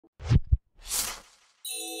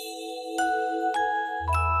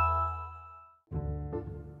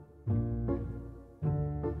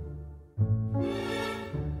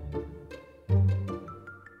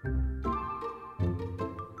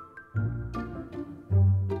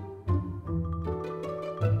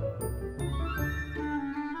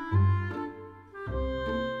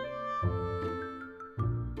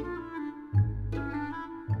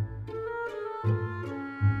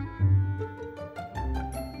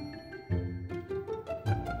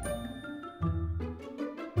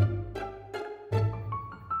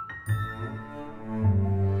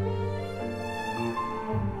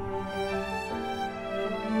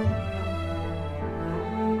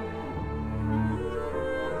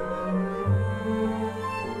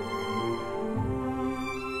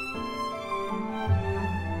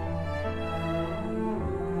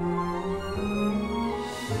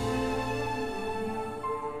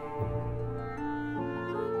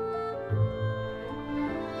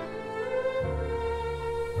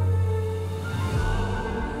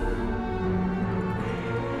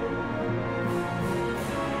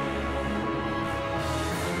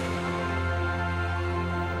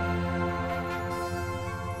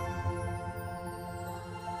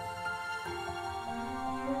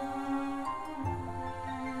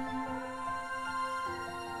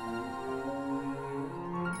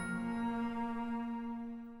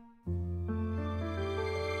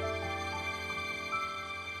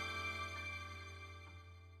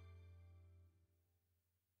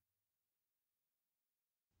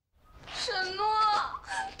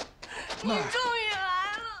你终于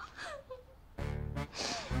来了！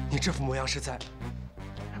你这副模样是在……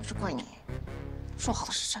还不是怪你，说好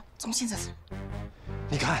的是真，怎么现在才？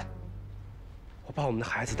你看，我把我们的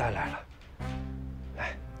孩子带来了。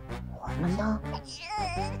来，我们呢？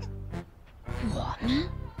我们？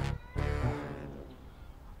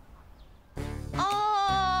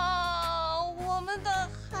哦，我们的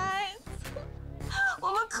孩子，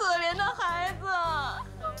我们可怜的孩子，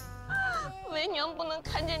为娘不能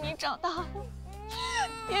看见你长大，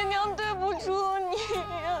爹娘对不住你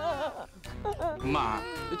呀。妈，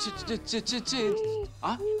这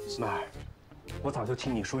啊！曼儿，我早就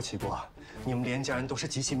听你说起过，你们连家人都是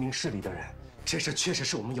极其明事理的人，这事确实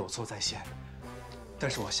是我们有错在先。但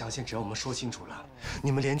是我相信，只要我们说清楚了，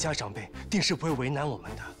你们连家长辈定是不会为难我们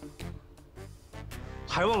的。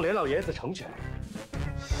还望连老爷子成全。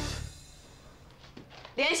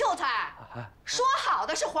连秀才，说好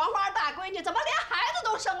的是黄花大闺女，怎么连孩子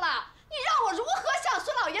都生了？你让我如何向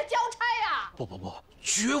孙老爷交差呀？不，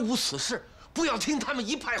绝无此事！不要听他们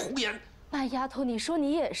一派胡言。那丫头，你说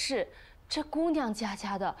你也是，这姑娘家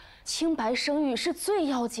的清白生育是最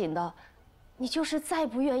要紧的。你就是再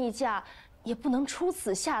不愿意嫁，也不能出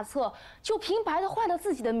此下策，就平白的坏了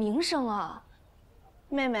自己的名声啊。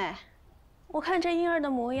妹妹，我看这婴儿的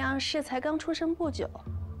模样是才刚出生不久。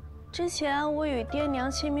之前我与爹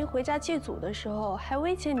娘签名回家祭祖的时候，还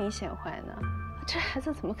未见你显怀呢。这孩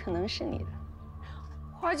子怎么可能是你的？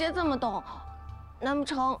花姐这么懂，难不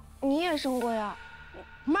成你也生过呀？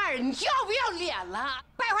妹儿，你要不要脸了？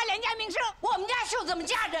败坏连家名声，我们家秀怎么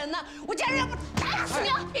嫁人呢？我家人要不打死你！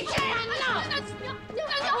你这样呢？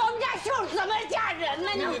我们家秀怎么嫁人呢？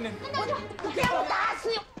你别我打死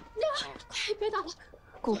你！快别打了，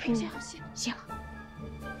狗屁！行。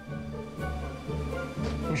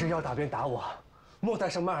你是要打便打我，莫带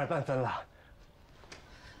上曼儿半分了。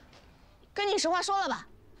跟你实话说了吧，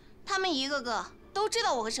他们一个个都知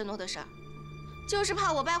道我和沈诺的事儿，就是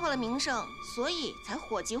怕我败坏了名声，所以才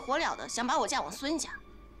火急火燎的想把我嫁往孙家。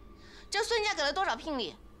这孙家给了多少聘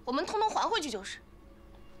礼，我们通通还回去就是。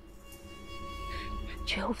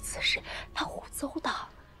绝无此事，他胡诌的。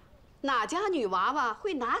哪家女娃娃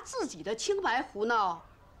会拿自己的清白胡闹？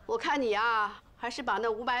我看你呀，还是把那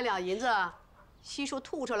500两银子悉数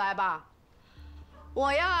吐出来吧。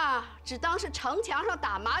我呀，只当是城墙上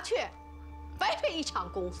打麻雀，白费一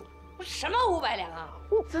场功夫。什么500两啊？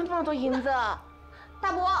这么多银子，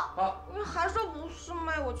大伯，你还说不是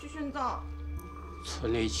卖我去殉葬？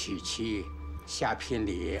村里娶妻下聘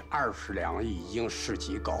礼20两已经是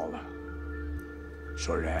极高了。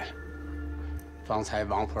说人，方才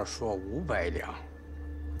王婆说500两，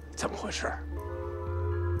怎么回事？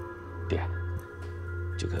爹，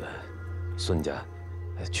这个孙家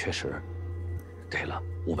确实给了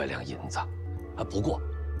500两银子，不过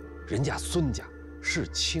人家孙家是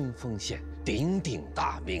清丰县鼎鼎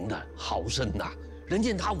大名的豪绅呐，人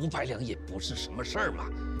家拿500两也不是什么事儿嘛。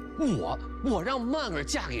我让曼儿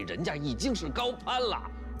嫁给人家已经是高攀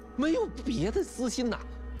了，没有别的私心呐，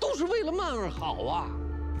都是为了曼儿好啊。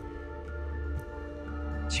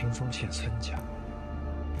清丰县孙家，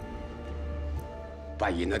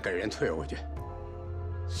把银子给人退回去，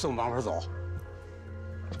送王婆走。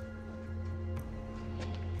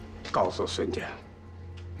告诉孙家，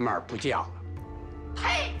曼儿不嫁了。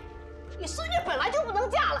嘿，你孙女本来就不能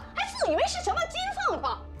嫁了，还自以为是什么金凤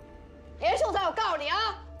凰？连秀才，我告诉你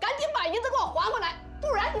啊，赶紧把银子给我还回来，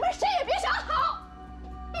不然你们谁也别想好。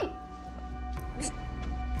哼！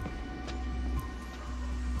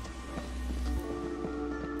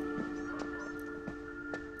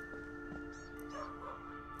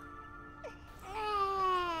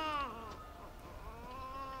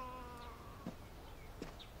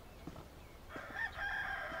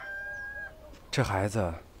这孩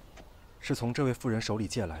子是从这位妇人手里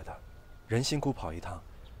借来的，人辛苦跑一趟，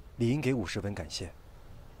理应给50文感谢。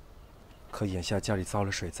可眼下家里遭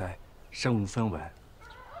了水灾，身无分文，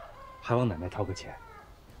还望奶奶掏个钱。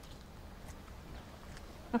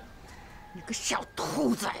你个小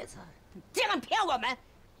兔崽子，你竟敢骗我们！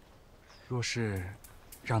若是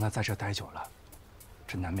让他在这待久了，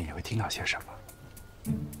这难免也会听到些什么。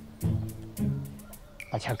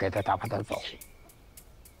把钱给他，打发他走。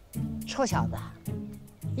臭小子，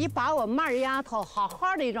你把我妹儿丫头好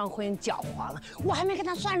好的一桩婚姻搅黄了，我还没跟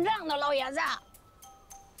他算账呢，老爷子。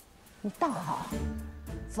你倒好，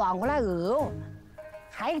反过来讹我们，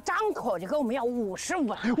还张口就跟我们要50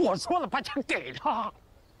文。我说了，把钱给他。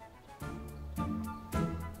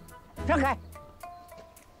让开！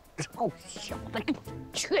臭小子，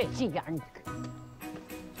缺心眼你！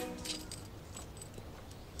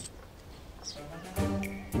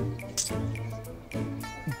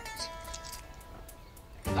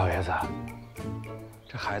老爷子，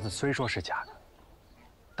孩子虽说是假的，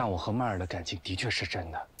但我和曼儿的感情的确是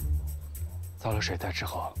真的。遭了水灾之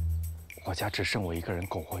后，我家只剩我一个人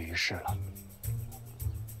苟活于世了。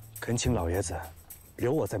恳请老爷子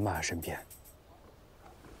留我在曼儿身边。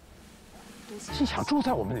是想住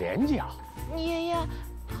在我们连家？爷爷，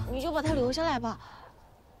你就把他留下来吧。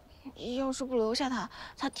要是不留下他，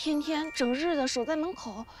他天天整日的守在门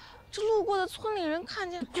口，这路过的村里人看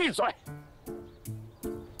见……闭嘴！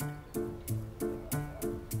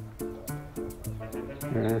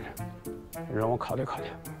让我考虑考虑。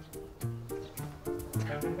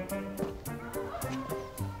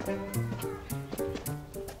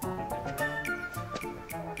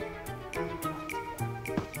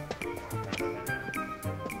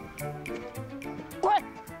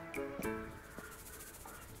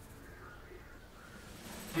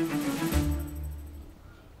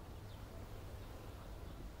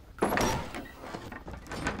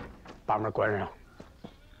把门关上。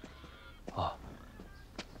啊。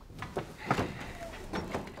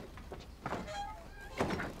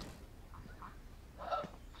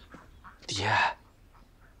爹，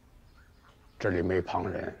这里没旁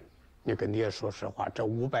人，你跟爹说实话，这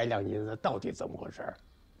500两银子到底怎么回事？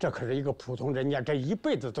这可是一个普通人家这一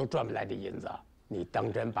辈子都赚不来的银子，你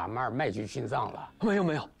当真把曼儿卖去殉葬了？没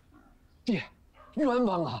有，爹，冤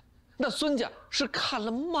枉啊！那孙家是看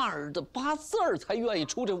了曼儿的八字儿才愿意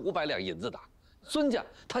出这500两银子的。孙家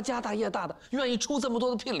他家大业大的，愿意出这么多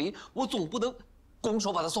的聘礼，我总不能拱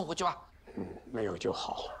手把他送回去吧？没有就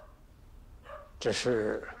好。只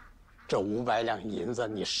是这500两银子，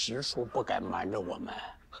你实属不该瞒着我们。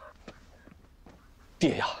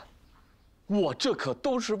爹呀，我这可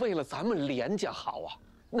都是为了咱们连家好啊！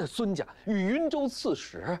那孙家与云州刺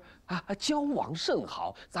史交往甚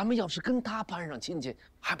好，咱们要是跟他攀上亲戚，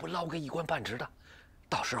还不捞个一官半职的？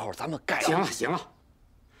到时候咱们该……行了，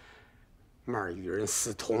曼儿与人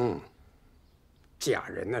私通，嫁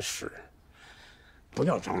人的事，不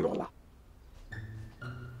要张罗了。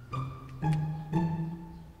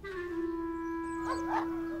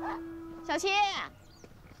小七，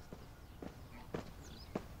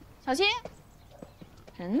小七，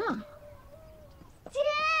人呢？姐，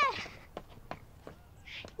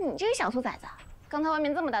你这个小兔崽子，刚才外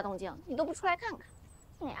面这么大动静，你都不出来看看。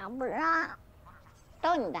要不然，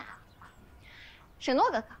都你的。沈诺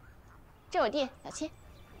哥哥，这我弟小七。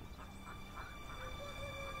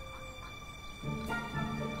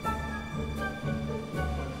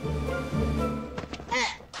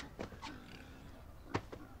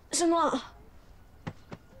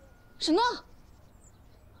沈诺，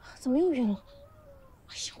怎么又晕了？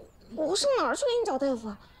哎呦，我上哪儿去给你找大夫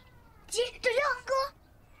啊？姐，这是恒哥。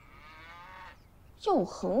又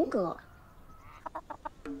恒哥。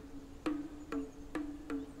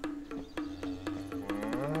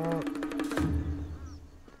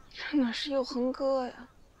这哪是又恒哥呀？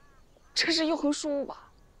这是又恒叔吧？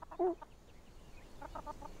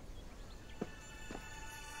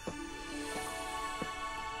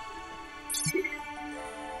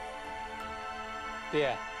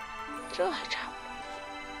爹，这还差不多。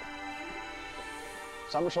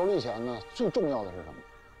咱们收礼钱呢，最重要的是什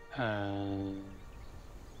么？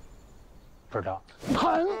不知道。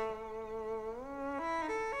狠，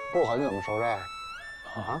不狠怎么收债？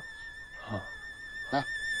来，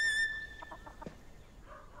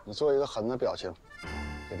你做一个狠的表情，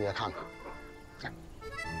给爹看看。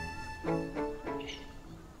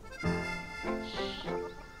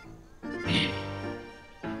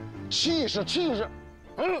气势，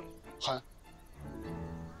狠。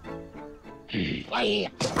哎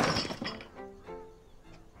呀，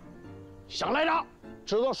想来着？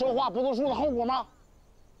知道说话不作数的后果吗？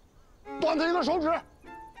断他一个手指。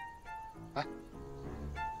来。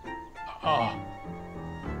啊。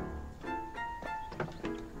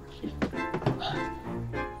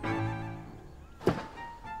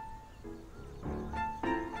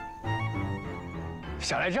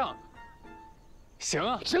想来账。行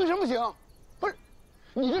啊，行什么行？不是，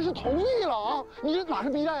你这是同意了啊！你这哪是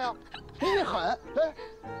逼债呀？你得狠，来，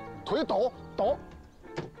腿抖，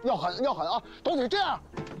要狠啊！抖腿这样，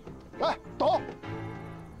来抖，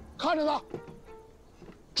看着他，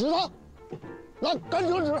指他，拿甘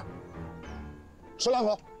蔗纸，吃两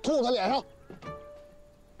口，吐他脸上。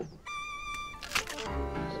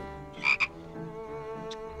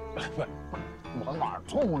不，往哪儿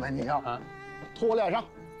吐呢？你要吐我脸上。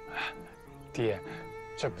爹，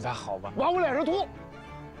这不太好吧？往我脸上吐！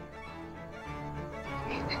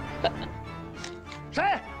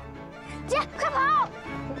谁？姐，快跑！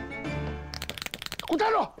给我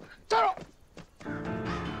站住！站住！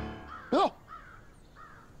别动！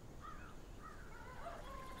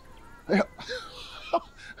哎呀，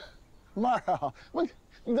妹儿啊，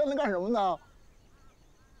你在那干什么呢？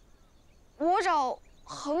我找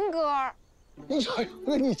恒哥儿。你找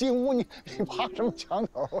你进屋，你爬什么墙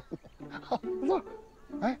头？不是，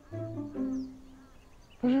哎，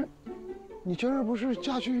不是，你今儿不是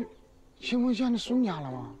嫁去清风县的孙家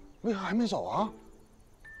了吗？为啥还没走啊？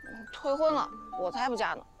退婚了，我才不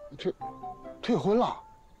嫁呢。退婚了？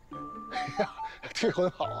哎呀，退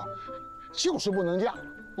婚好啊，就是不能嫁。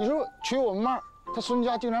你说娶我们妹儿，她孙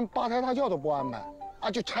家竟然八抬大轿都不安排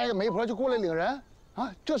啊，就差个媒婆就过来领人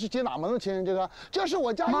啊，这是接哪门子亲？这是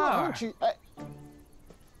我家岳父娶哎。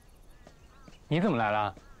你怎么来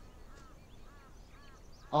了？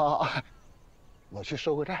啊，我去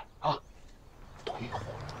收个债啊，退婚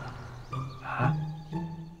了啊。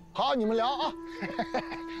好，你们聊啊。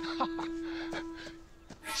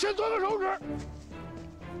先做个手指。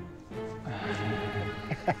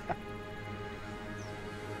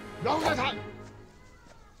然后再谈。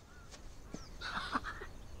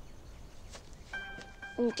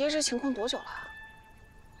你爹这情况多久了？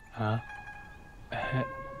啊？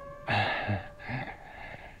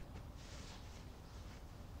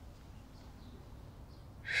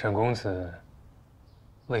沈公子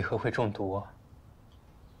为何会中毒？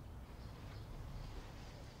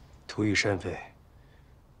徒与山匪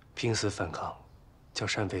拼死反抗，将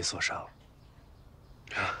山匪所伤。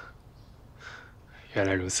啊，原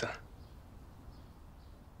来如此。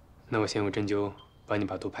那我先用针灸帮你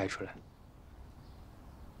把毒排出来。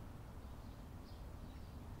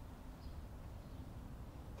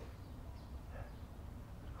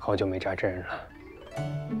好久没扎针了。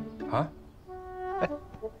啊？哎。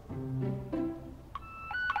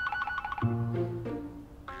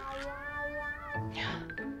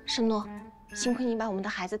申诺，幸亏你把我们的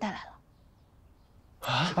孩子带来了。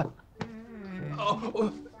啊？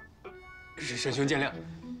哦，沈兄见谅，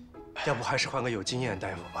要不还是换个有经验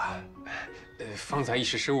大夫吧。方才一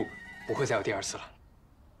时失误，不会再有第二次了。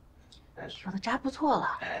有的扎不错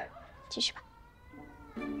了，继续吧。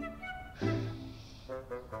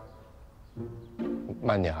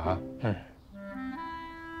慢点啊。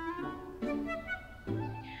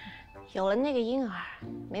有了那个婴儿，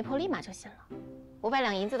媒婆立马就信了。500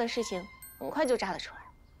两银子的事情很快就扎了出来。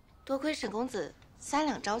多亏沈公子3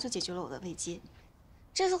两招就解决了我的危机，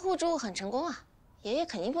这次互助很成功啊！爷爷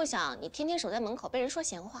肯定不想你天天守在门口被人说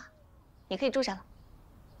闲话，你可以住下了。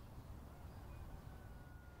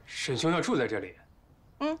沈兄要住在这里？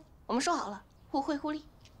我们说好了，互惠互利。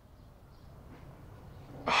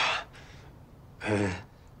啊，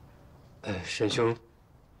沈兄，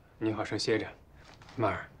你好生歇着。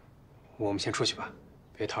曼儿，我们先出去吧，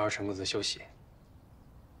别打扰沈公子休息。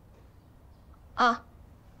啊。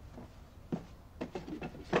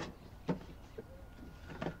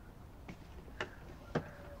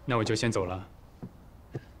那我就先走了。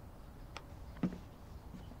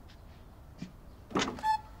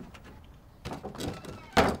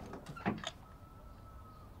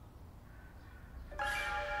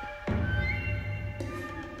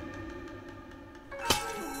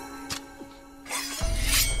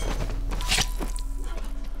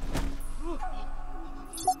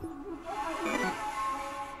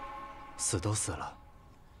死都死了，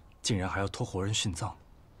竟然还要拖活人殉葬。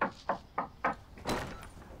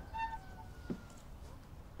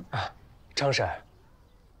张婶，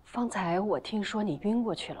方才我听说你晕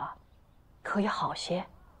过去了，可以好些？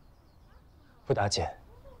不打紧。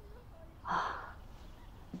啊，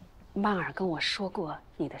曼儿跟我说过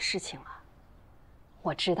你的事情了。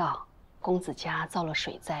我知道公子家遭了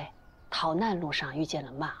水灾，逃难路上遇见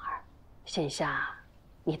了曼儿，现下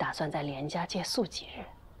你打算在连家借宿几日？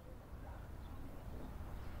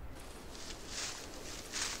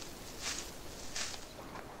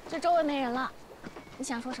这周围没人了，你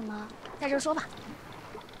想说什么，在这说吧。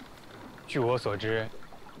据我所知，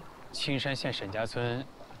青山县沈家村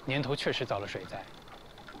年头确实遭了水灾，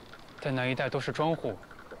但那一带都是庄户，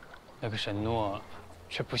那个沈诺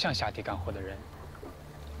却不像下地干活的人。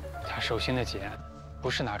他手心的茧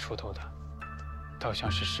不是拿锄头的，倒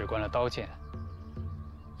像是使惯了刀剑。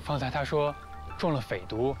方才他说中了匪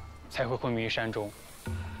毒才会昏迷于山中，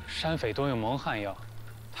山匪多用蒙汗药。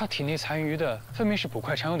他体内残余的分明是捕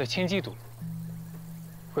快常用的千机毒，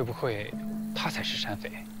会不会他才是山匪？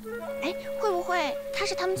哎，会不会他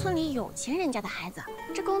是他们村里有钱人家的孩子？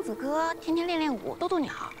这公子哥天天练练武、逗逗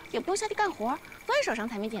鸟，也不用下地干活，所以手上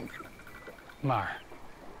才没茧子。曼儿，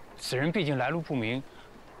此人毕竟来路不明，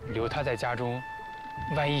留他在家中，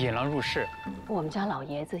万一引狼入室。我们家老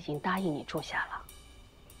爷子已经答应你住下了，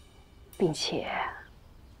并且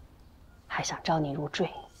还想招你入赘。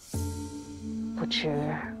不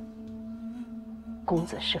知公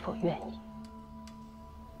子是否愿意？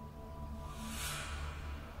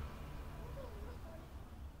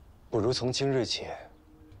不如从今日起，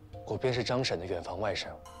我便是张婶的远房外甥，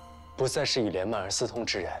不再是以连曼而私通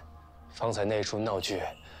之人。方才那出闹剧，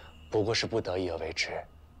不过是不得已而为之。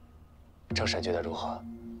张婶觉得如何？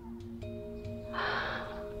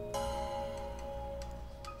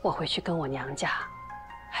我会去跟我娘家，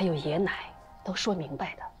还有爷奶都说明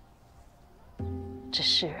白的。只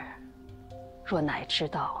是，若奶知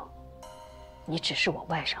道你只是我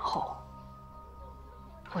外甥后，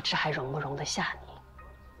不知还容不容得下你。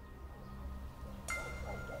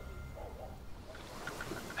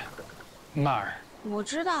曼儿，我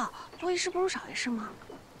知道多一事不如少一事嘛，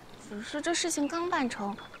只是这事情刚办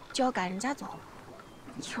成就要赶人家走，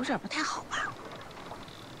有点不太好吧？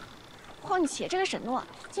况且这个沈诺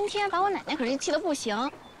今天把我奶奶可是气得不行，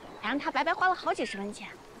还让她白白花了好几十文钱。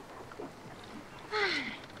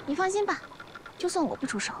唉，你放心吧，就算我不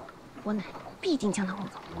出手，我奶奶必定将她哄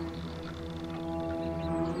走。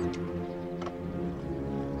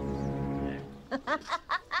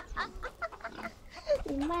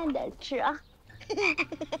你慢点吃啊。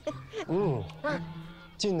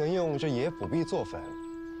竟能用这野腐碧做粉，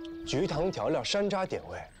菊糖调料，山楂点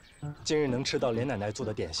味。今日能吃到连奶奶做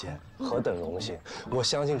的点心，何等荣幸！我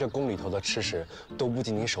相信这宫里头的吃食都不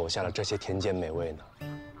及你手下的这些田间美味呢。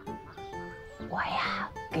我呀，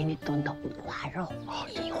给你炖的五花肉，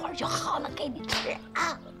一会儿就好了，给你吃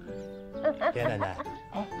啊。连奶奶，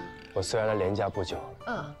我虽然来连家不久，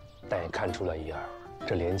但也看出了一二。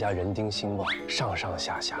这连家人丁兴旺，上上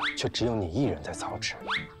下下却只有你一人在操持，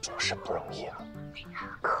着实不容易啊。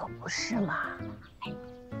可不是嘛。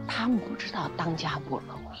他们不知道当家不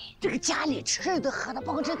容易，这个家里吃的喝的，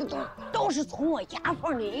包括这个都是从我牙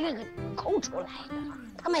缝里一个个抠出来的。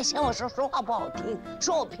他们嫌我说话不好听，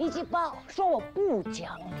说我脾气暴，说我不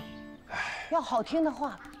讲理。要好听的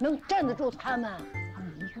话，能站得住他们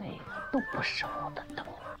一个一个都不舍我的等。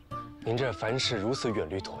您这凡事如此远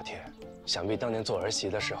虑妥帖，想必当年做儿媳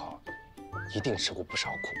的时候，一定吃过不少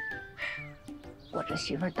苦。我这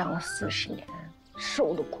媳妇当了40年，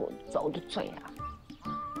受的苦、遭的罪啊，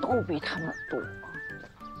都比他们多。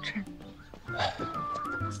真的。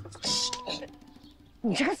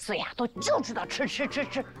你这个死丫头就知道吃，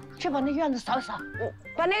去把那院子扫一扫，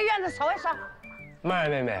把那个院子扫一扫。曼儿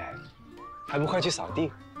妹妹，还不快去扫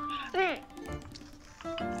地？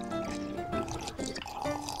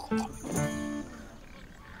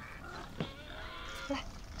来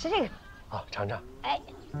吃这个。好，尝尝。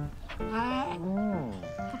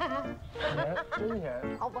真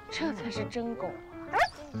甜。好吧，这才是真狗啊！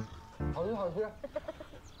好吃好吃。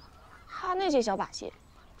他那些小把戏，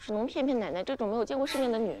只能骗骗奶奶这种没有见过世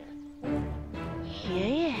面的女人。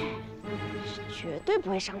爷爷是绝对不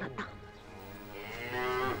会上他当。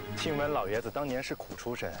听闻老爷子当年是苦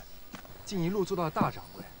出身，竟一路做到大掌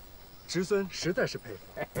柜，侄孙实在是佩服。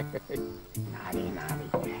哪里？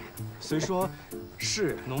虽说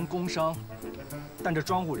士农工商，但这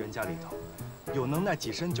庄户人家里头，有能耐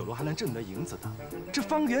跻身酒楼还能挣得银子的，这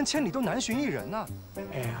方圆千里都难寻一人呢。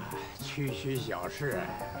哎呀，区区小事，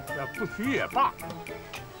这不许也罢。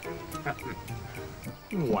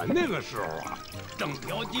我那个时候啊，整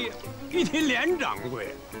条街一提连掌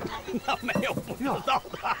柜，那没有不知道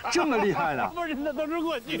的。这么厉害呢？不是，那都是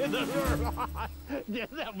过去的事儿了。现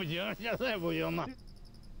在不行，现在不行嘛。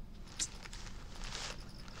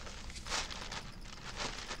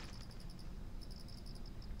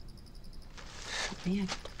什么呀，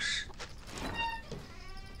这都是。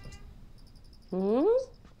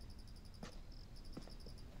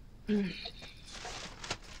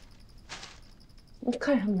你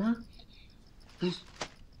看什么呢？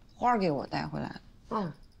花给我带回来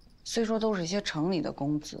的。虽说都是一些城里的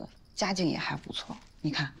公子，家境也还不错。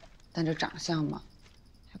你看，但这长相嘛，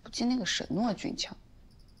还不及那个沈诺俊俏。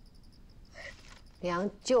娘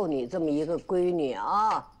就你这么一个闺女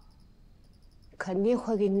啊，肯定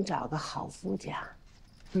会给你找个好夫家。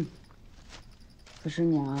可是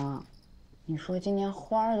娘，你说今年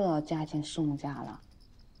花都要嫁进宋家了，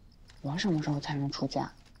我什么时候才能出嫁？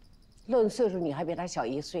论岁数，你还比他小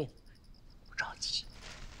1岁呢，不着急。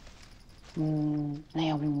那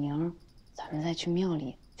要不明儿咱们再去庙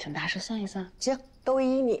里请大师算一算？行，都依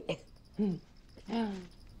你。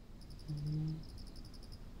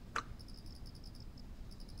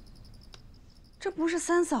这不是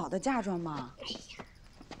三嫂的嫁妆吗？哎呀，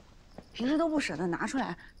平时都不舍得拿出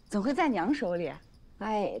来，怎会在娘手里？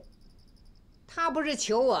他不是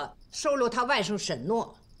求我收留他外甥沈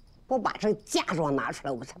诺，不把这嫁妆拿出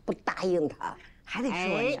来，我才不答应他。还得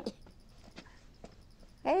说你。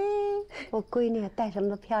我闺女戴什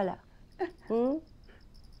么漂亮？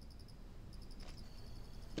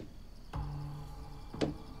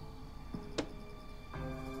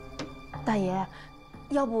大爷，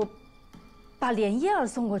要不把莲叶儿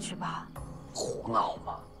送过去吧？胡闹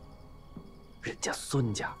嘛！人家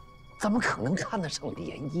孙家怎么可能看得上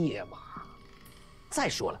莲叶嘛？再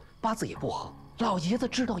说了，八字也不好，老爷子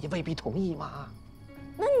知道也未必同意嘛。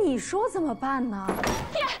那你说怎么办呢？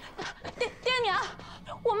爹娘，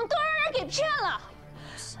我们都让人给骗了。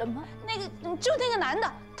什么？那个男的，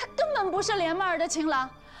他根本不是莲曼儿的情郎，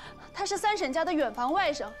他是三婶家的远房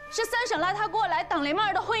外甥，是三婶拉他过来挡莲曼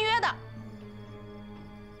儿的婚约的。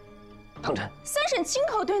当真？三婶亲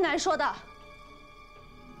口对奶说的。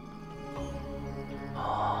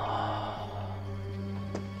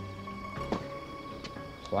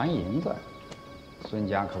还银子，孙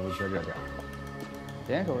家可不缺这点儿。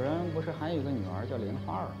莲守人不是还有一个女儿叫莲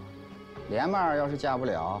花儿吗？莲曼儿要是嫁不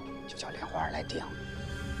了，就叫莲花儿来顶。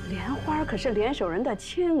莲花可是莲守人的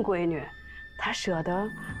亲闺女，他舍得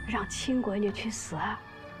让亲闺女去死啊？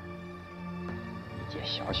一介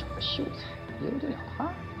小小的秀才，留得了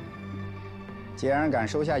她？既然敢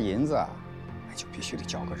收下银子，那就必须得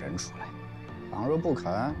叫个人出来。倘若不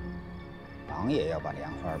肯，王爷要把莲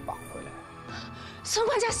花儿绑回来。孙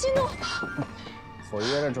管家息怒。赴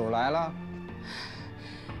约的主来了。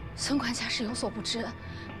孙管家是有所不知，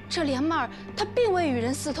这莲曼儿她并未与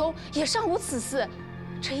人私通，也尚无此事。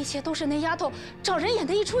这一切都是那丫头找人演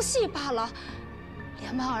的一出戏罢了。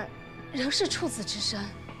莲曼儿仍是处子之身。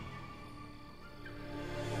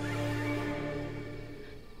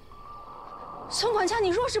孙管家，你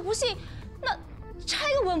若是不信，那差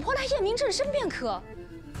一个稳婆来验明正身便可。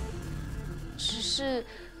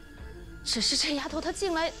只是这丫头她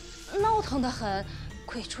近来闹腾得很，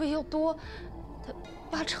鬼吹又多，她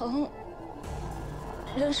八成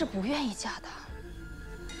仍是不愿意嫁的。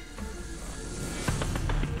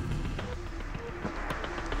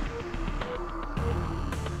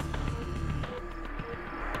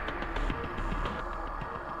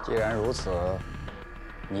既然如此，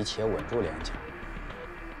你且稳住莲家，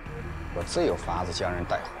我自有法子将人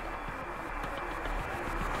带回来。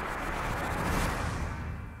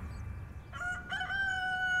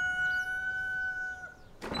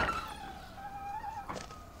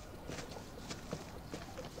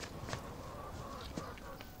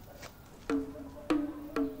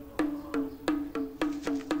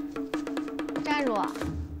站住！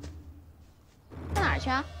上哪儿去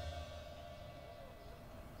啊？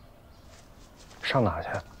上哪去？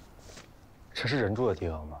这是人住的地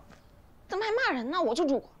方吗？怎么还骂人呢？我就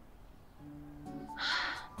住过。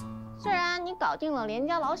虽然你搞定了连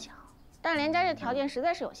家老小，但是连家这条件实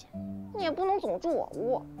在是有限，你也不能总住我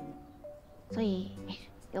屋，所以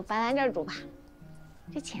就搬来这儿住吧。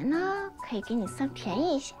这钱呢，可以给你算便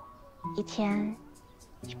宜一些，一天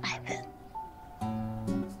100文。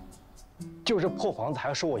就这破房子还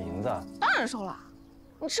要收我银子？当然收了，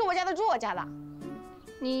你吃我家的住我家的。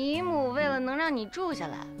你姨母为了能让你住下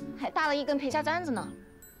来，还搭了一根陪嫁簪子呢，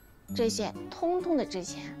这些通通的值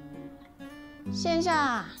钱。现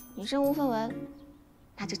下你身无分文，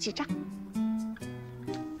那就记账。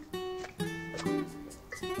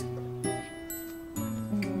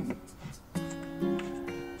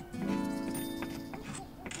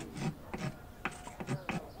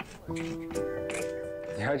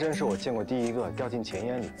你还真是我见过第一个掉进钱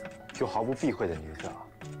眼里又毫不避讳的女子啊！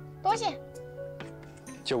多谢。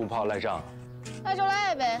就不怕我赖账？赖就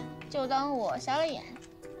赖呗，就当我瞎了眼。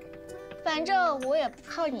反正我也不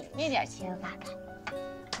靠你那点钱发达。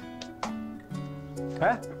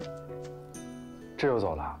哎，这又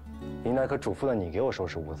走了？林奈可嘱咐了你给我收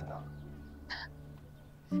拾屋子呢。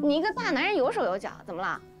你一个大男人有手有脚，怎么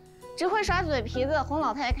了？只会耍嘴皮子哄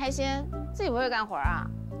老太太开心，自己不会干活啊？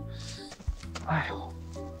哎呦，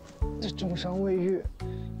这重伤未愈，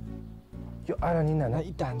又挨了你奶奶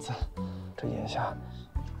一担子，这眼下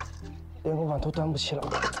连个碗都端不起了。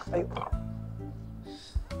哎呦！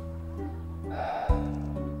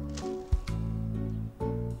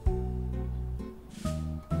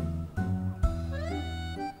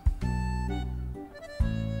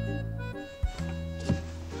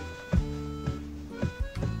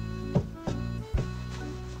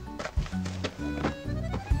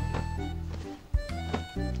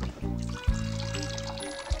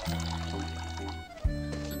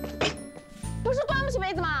不是端不起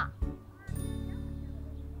杯子吗？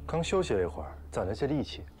刚休息了一会儿，攒了些力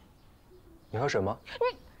气。你喝水吗？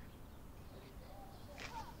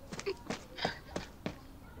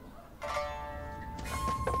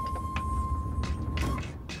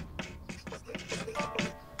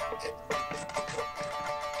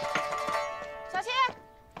小七，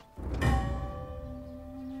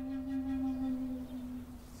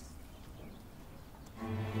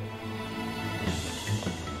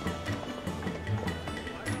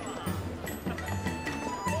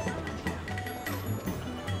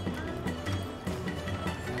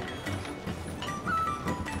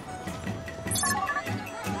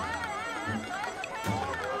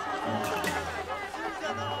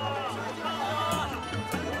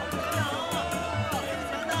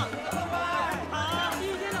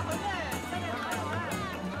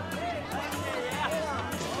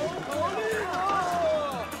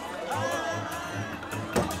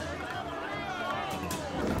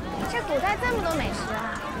古代这么多美食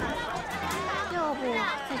啊，要不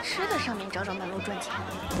在吃的上面找找门路赚钱？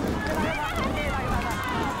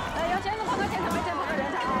哎，要检查报告，检查没检查报告，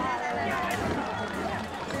检查啊！来。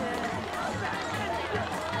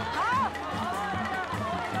好。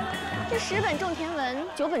这10本种田文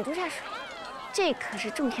，9本猪下水，这可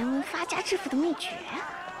是种田文发家致富的秘诀啊！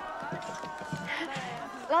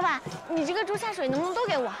老板，你这个猪下水能不能都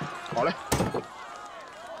给我？好嘞。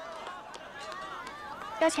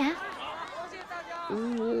要钱？你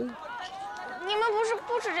们不是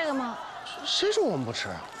不吃这个吗？谁说我们不吃？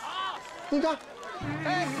你看，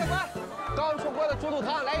哎，客官，刚出锅的猪肚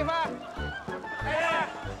汤来一份。哎，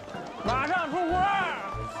马上出锅。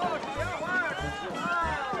爆炒羊花。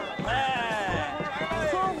哎，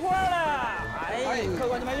出锅了。哎，客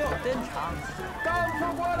官你慢用，真长。刚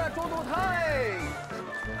出锅的猪肚汤。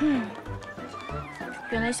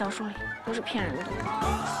原来小说里都是骗人的。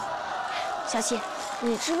小七，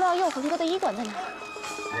你知不知道佑恒哥的医馆在哪？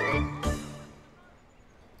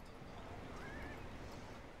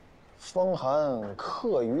风寒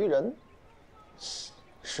克于人，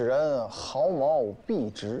使人毫毛必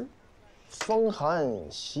直。风寒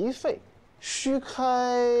袭肺，须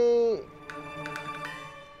开。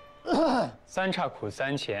3叉苦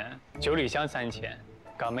3钱，9里香3钱，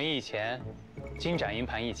港梅1钱，金盏银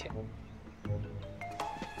盘1钱。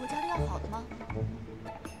我家的药好的吗？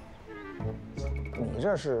你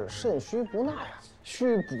这是肾虚不纳呀，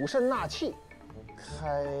需补肾纳气。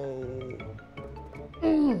开。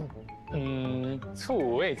醋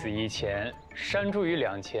五味子1钱，山茱萸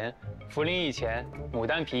2钱，茯苓1钱，牡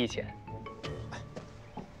丹皮1钱。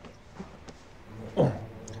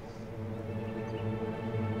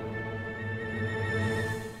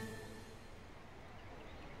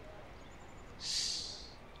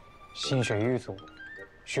心血瘀阻，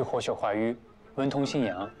需活血化瘀，温通心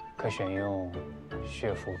阳，可选用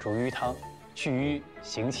血府逐瘀汤，祛瘀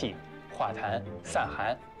行气，化痰散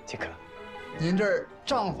寒即可。您这儿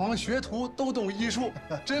账房学徒都懂医术，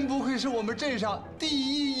真不愧是我们镇上第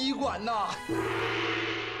一医馆呐！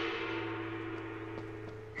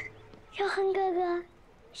佑恒哥哥，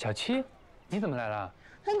小七，你怎么来了？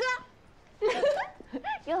恒哥，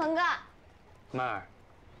佑恒哥，曼儿，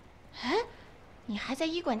哎，你还在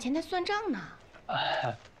医馆前台算账呢？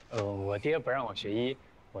我爹不让我学医，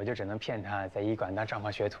我就只能骗他在医馆当账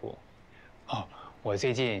房学徒。哦，我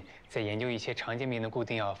最近在研究一些常见病的固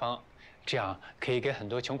定药方。这样可以给很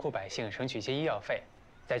多穷苦百姓省取一些医药费，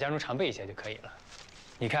在家中常备一些就可以了。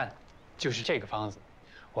你看，就是这个方子，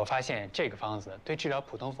我发现这个方子对治疗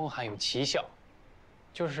普通风寒有奇效，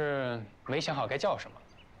就是没想好该叫什么。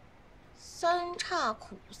3叉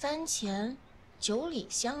苦3钱，9里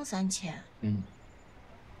香3钱。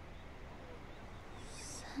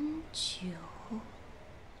39，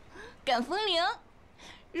赶风铃，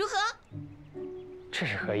如何？这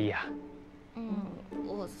是何意啊？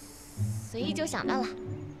我随意就想到了。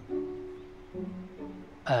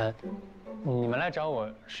你们来找我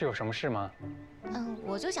是有什么事吗？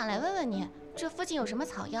我就想来问问你，这附近有什么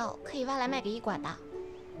草药可以挖来卖给医馆的？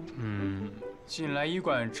近来医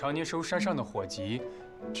馆常年收山上的火急，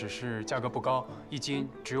只是价格不高，1斤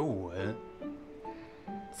只有5文。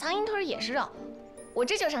苍蝇腿也是肉，我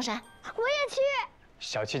这就上山。我也去。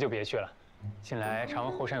小七就别去了，近来常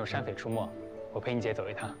闻后山有山匪出没，我陪你姐走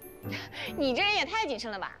一趟。你这人也太谨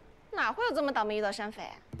慎了吧？哪会有这么倒霉遇到山匪？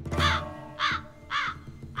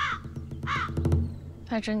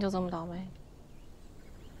还真就这么倒霉。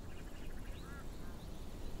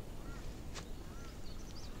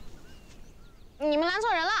你们拦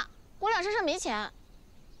错人了，我俩身上没钱。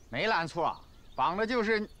没拦错，绑的就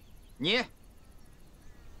是你。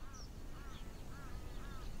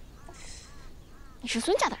你是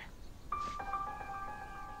孙家的人。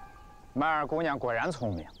曼儿姑娘果然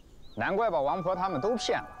聪明，难怪把王婆他们都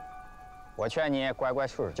骗了。我劝你乖乖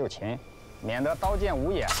束手就擒，免得刀剑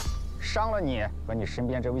无眼，伤了你和你身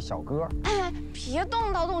边这位小哥。哎，别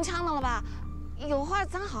动刀动枪的了吧，有话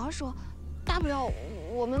咱好好说，大不了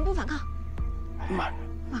我们不反抗。曼儿，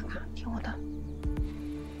听我的。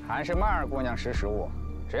还是曼儿姑娘识时务，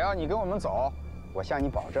只要你跟我们走，我向你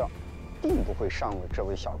保证，定不会伤了这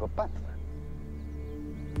位小哥半分。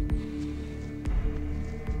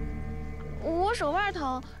我手腕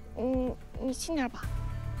疼，你轻点吧。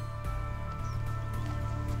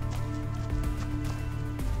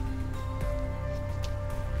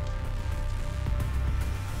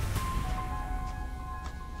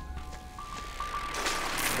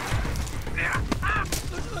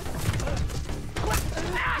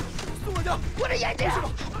我的眼睛！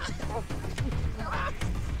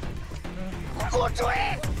给我追！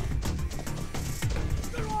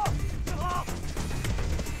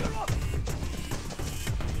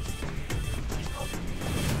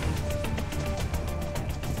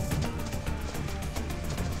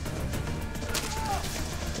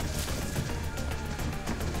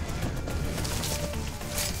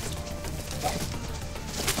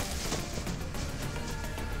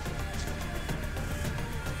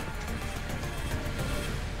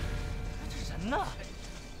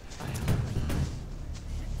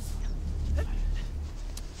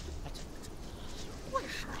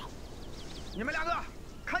你们两个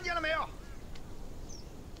看见了没有？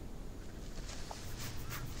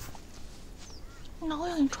挠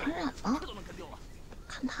痒痒传染了，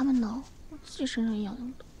看他们挠，我自己身上也痒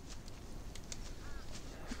痒的。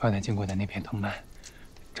方才经过的那片藤蔓，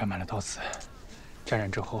长满了刀刺，沾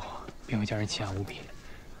染之后便会叫人奇痒无比，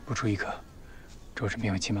不出一刻，周身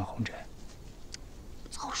便会起满红疹。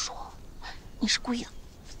早说，你是故意的。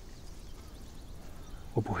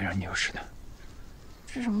我不会让你有事的。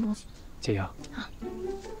这是什么东西？解药啊？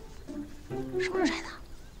什么时候摘的？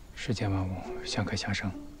世间万物相克相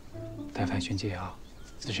生，但凡寻解药，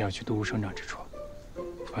自是要去毒物生长之处。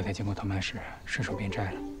方才经过藤蔓时，顺手便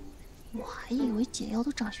摘了。我还以为解药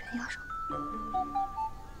都长悬崖上。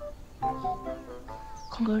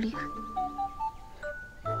空哥厉害。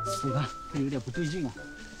我看这有点不对劲啊，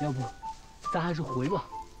要不咱还是回吧。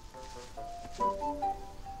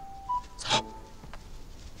走。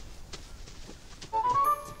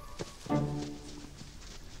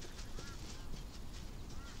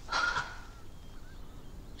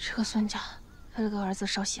这个孙家为了个儿子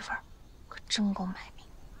烧媳妇儿，可真够卖命。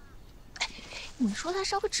哎，你说他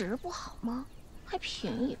烧个纸人不好吗？还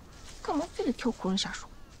便宜，干嘛非得挑苦人下手？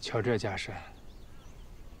瞧这架势，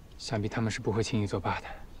想必他们是不会轻易作罢的。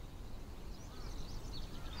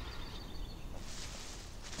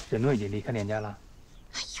沈诺已经离开连家了。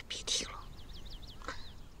哎呀，别提了，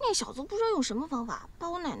那小子不知道用什么方法把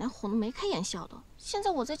我奶奶哄得眉开眼笑的。现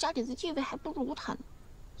在我在家里的地位还不如他呢，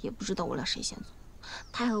也不知道我俩谁先走。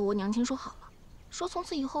他和我娘亲说好了，说从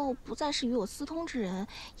此以后不再是与我私通之人，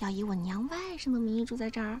要以我娘外甥的名义住在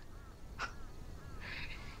这儿。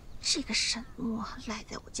这个沈诺赖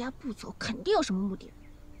在我家不走，肯定有什么目的。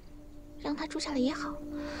让他住下来也好，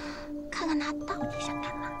看看他到底想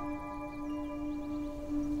干嘛。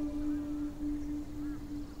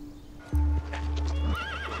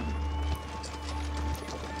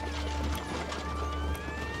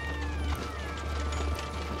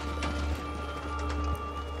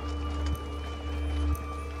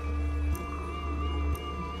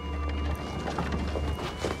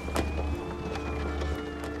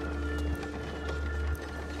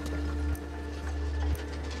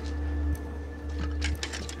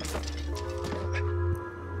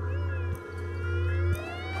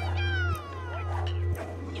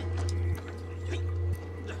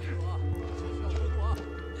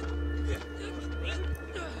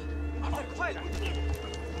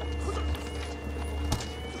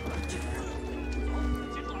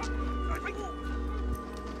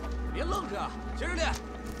别愣着，接着练。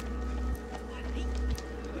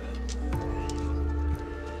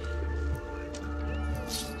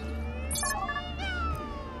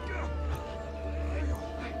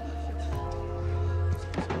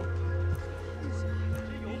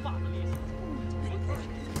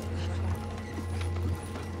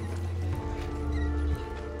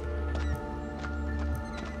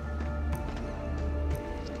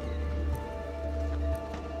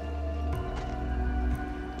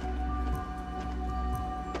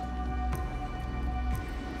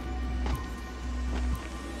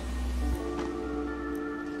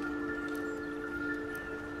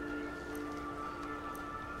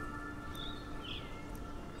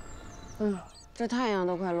这太阳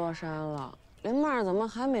都快落山了，连曼儿怎么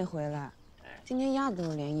还没回来？今天鸭子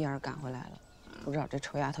都连一儿赶回来了，不知道这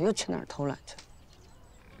臭丫头又去哪儿偷懒去了。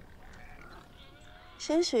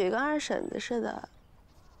兴许跟二婶子似的，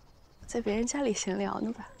在别人家里闲聊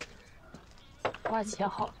呢吧。花钱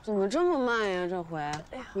好，怎么这么慢呀？这回，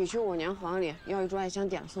你去我娘房里要一桌爱香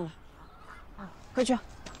点送来。快去。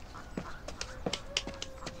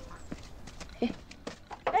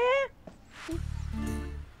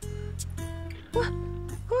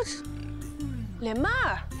连曼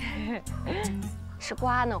儿，吃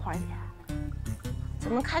瓜呢，花姐。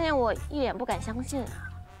怎么看见我一脸不敢相信啊？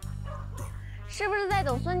是不是在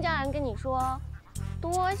等孙家人跟你说？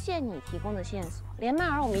多谢你提供的线索，连曼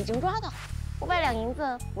儿我们已经抓到，500两银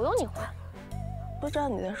子不用你花。不知道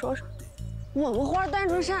你在说什么。我们花单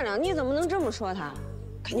纯善良，你怎么能这么说她？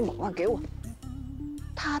赶紧把花给我。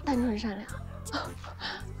她单纯善良，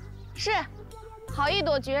是，好一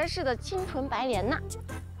朵绝世的清纯白莲呐。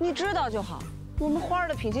你知道就好。我们花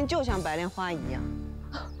的品性就像白莲花一样。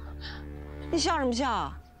你笑什么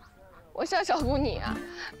笑？我笑小姑你啊，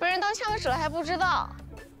被人当枪使了还不知道。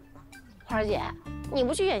花儿姐，你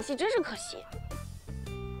不去演戏真是可惜。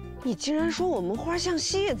你竟然说我们花像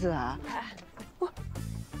戏子啊！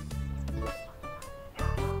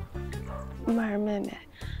曼儿妹妹，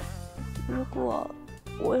如果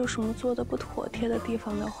我有什么做的不妥帖的地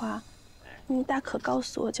方的话，你大可告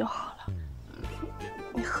诉我就好了。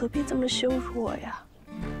你何必这么羞辱我呀？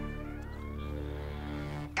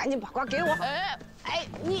赶紧把瓜给我。哎，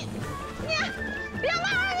你，梁妈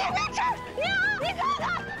儿，你别吃，娘，你看看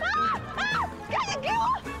啊，赶紧给我，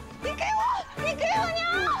你给我，娘！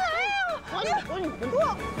哎呦，我，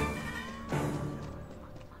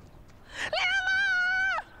梁妈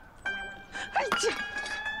儿，哎呀！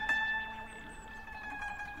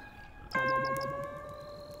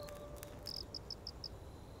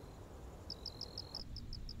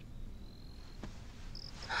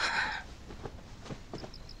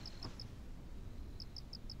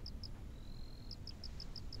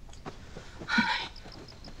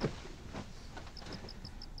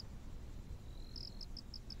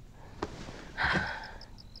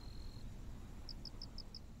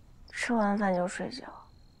 吃完饭就睡觉，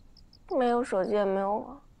没有手机也没有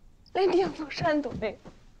网，连电风扇都没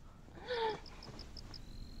有。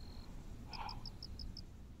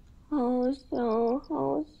好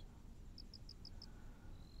想，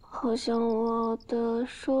好想我的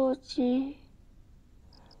手机，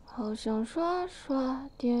好想刷刷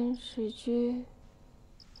电视剧。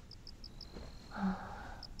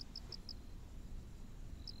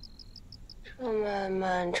这漫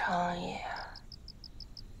漫长夜。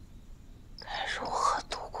 该如何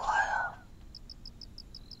度过呀？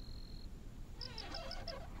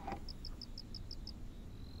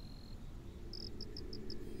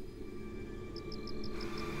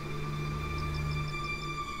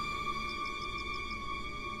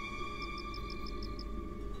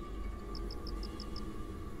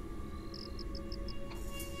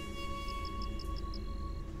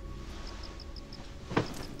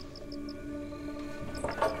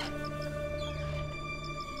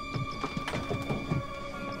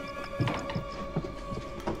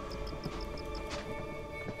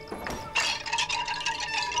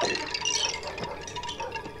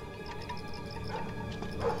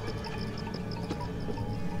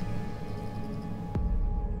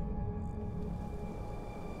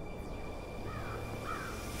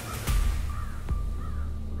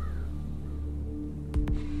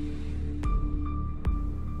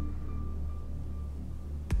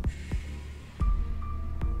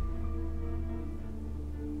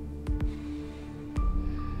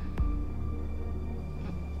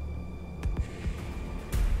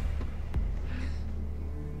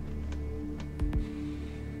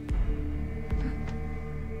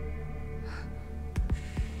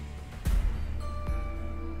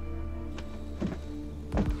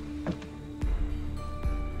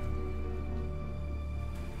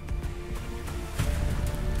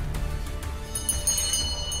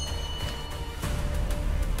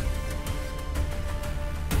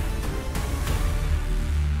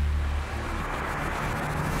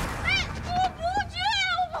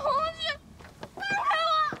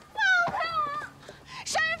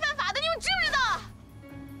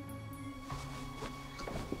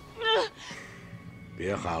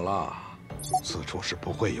别喊了，此处是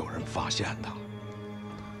不会有人发现的。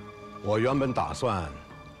我原本打算，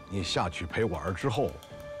你下去陪我儿之后，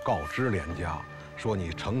告知连家，说你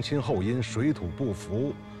成亲后因水土不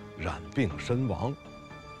服，染病身亡。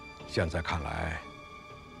现在看来，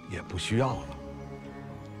也不需要了。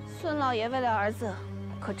孙老爷为了儿子，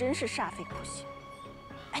可真是煞费苦心。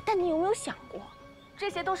哎，但你有没有想过，这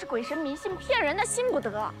些都是鬼神迷信，骗人的，信不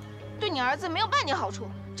得，对你儿子没有半点好处，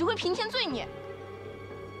只会平添罪孽。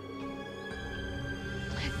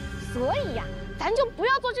所以呀，咱就不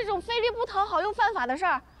要做这种费力不讨好又犯法的事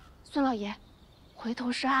儿。孙老爷，回头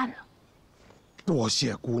是岸了。多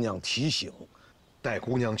谢姑娘提醒，待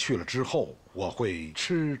姑娘去了之后，我会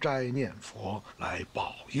吃斋念佛来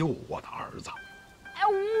保佑我的儿子。哎，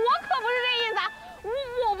我可不是这意思，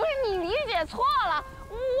我不是你理解错了，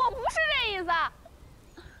我不是这意思。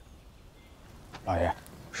老爷，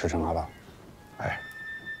时辰来了。哎，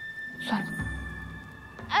算了。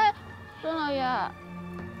哎，孙老爷，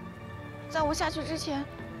在我下去之前，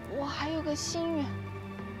我还有个心愿。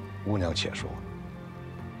姑娘且说。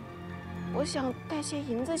我想带些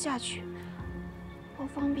银子下去，我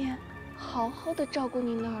方便好好的照顾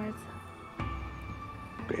您的儿子。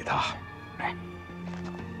给他。来。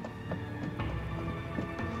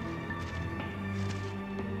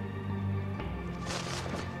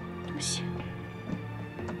多谢。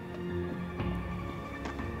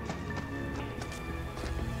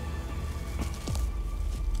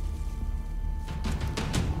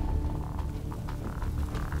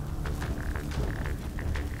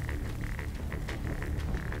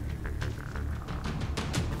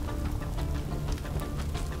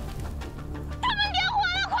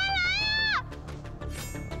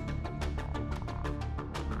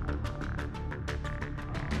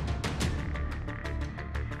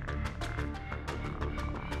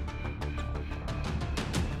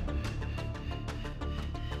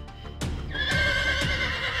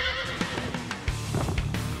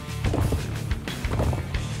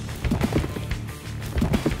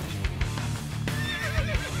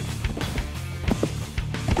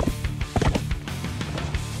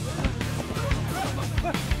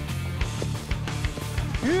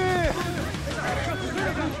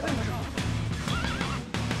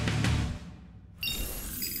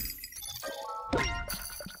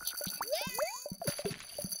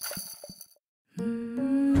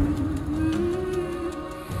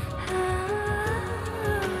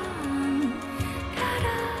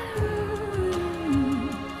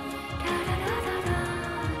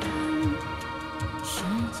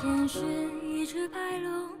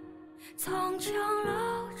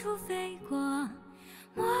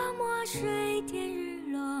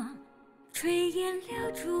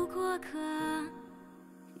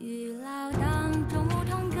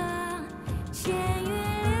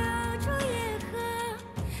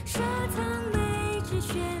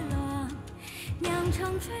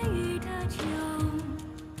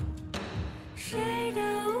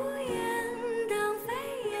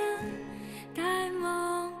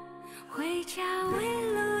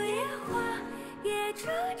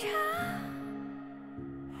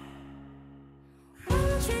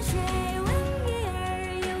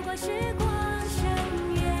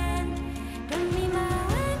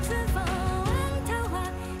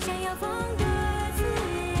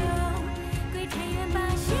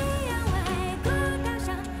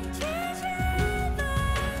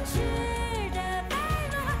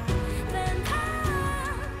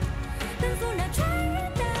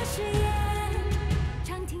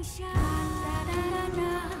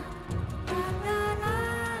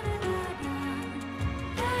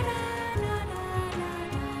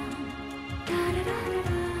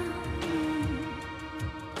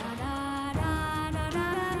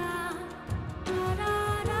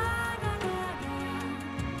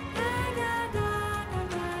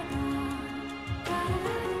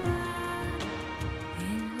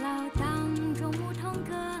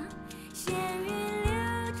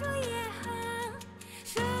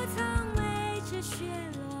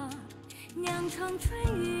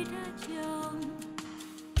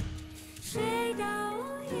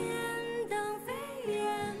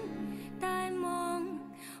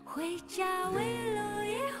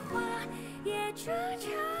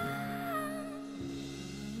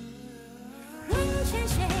问泉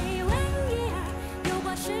水问鱼儿，有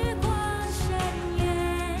过时光。